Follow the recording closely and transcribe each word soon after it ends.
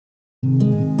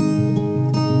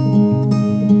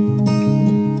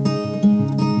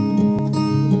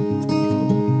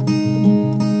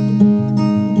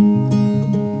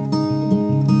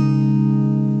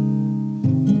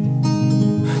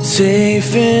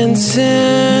Safe and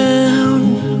sound,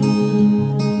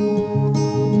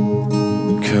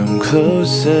 come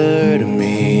closer to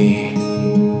me.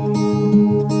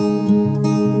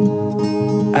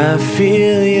 I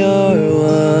feel your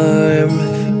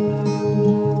warmth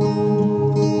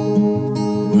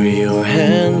with your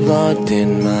hand locked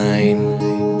in mine.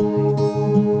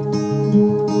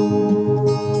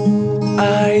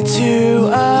 Eye to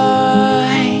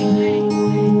eye,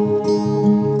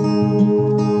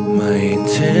 my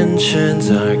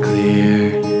intentions are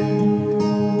clear.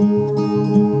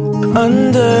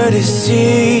 Under the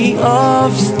sea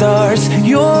of stars,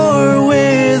 you're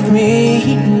with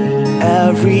me.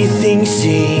 Everything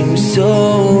seems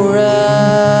so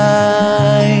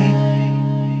right.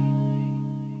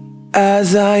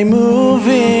 As I move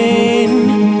in,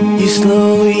 you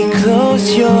slowly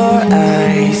close your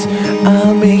eyes.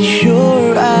 I'll make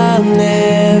sure I'll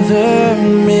never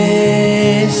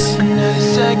miss another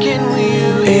second with you.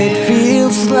 It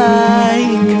feels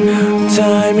like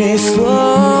time is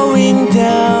slowing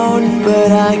down,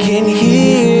 but I can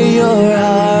hear your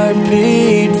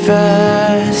heartbeat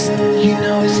fast. You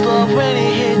know it's love when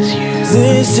it hits you.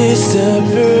 This is the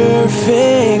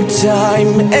perfect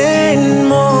time and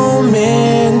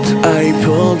moment. I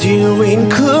pulled you in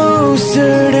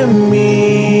closer to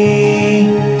me,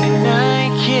 and I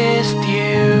kissed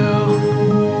you,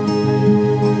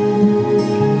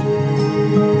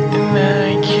 and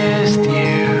I kissed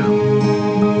you.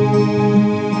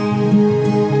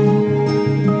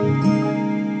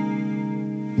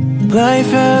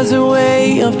 Life has a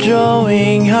way of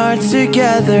drawing hearts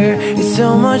together. It's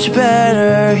so much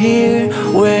better here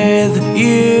with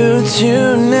you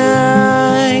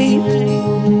tonight.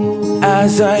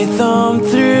 As I thumb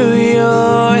through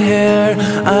your hair,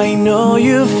 I know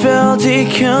you felt it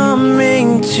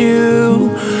coming too,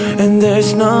 and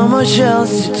there's not much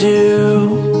else to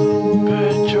do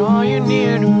but draw you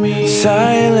near to me.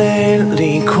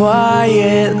 Silently,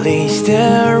 quietly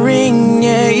staring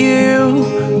at you.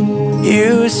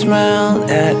 You smiled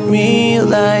at me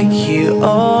like you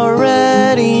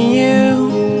already knew.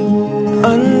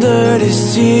 Under the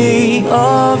sea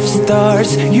of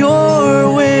stars,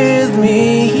 you're with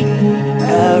me.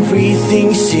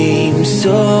 Everything seems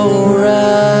so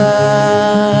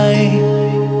right.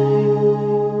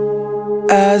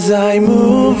 As I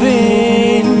move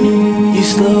in, you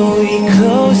slowly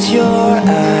close your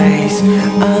eyes.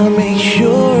 I'll make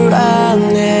sure I'll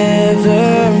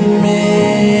never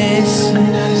miss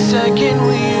another second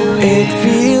with you. It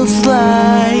feels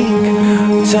like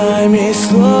time is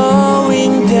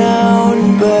slowing down,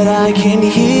 but I can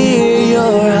hear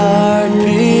your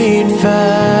heartbeat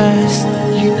fast.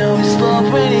 You know it's love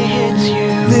when it hits you.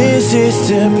 This is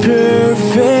the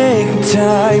perfect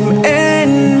time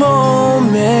and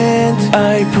moment.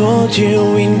 I pulled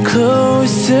you in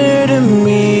closer to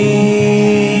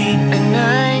me, and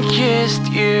I kissed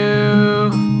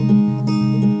you,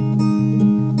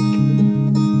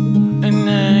 and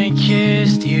I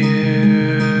kissed you.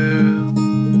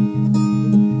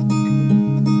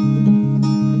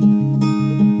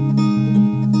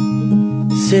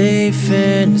 Safe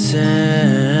and sound.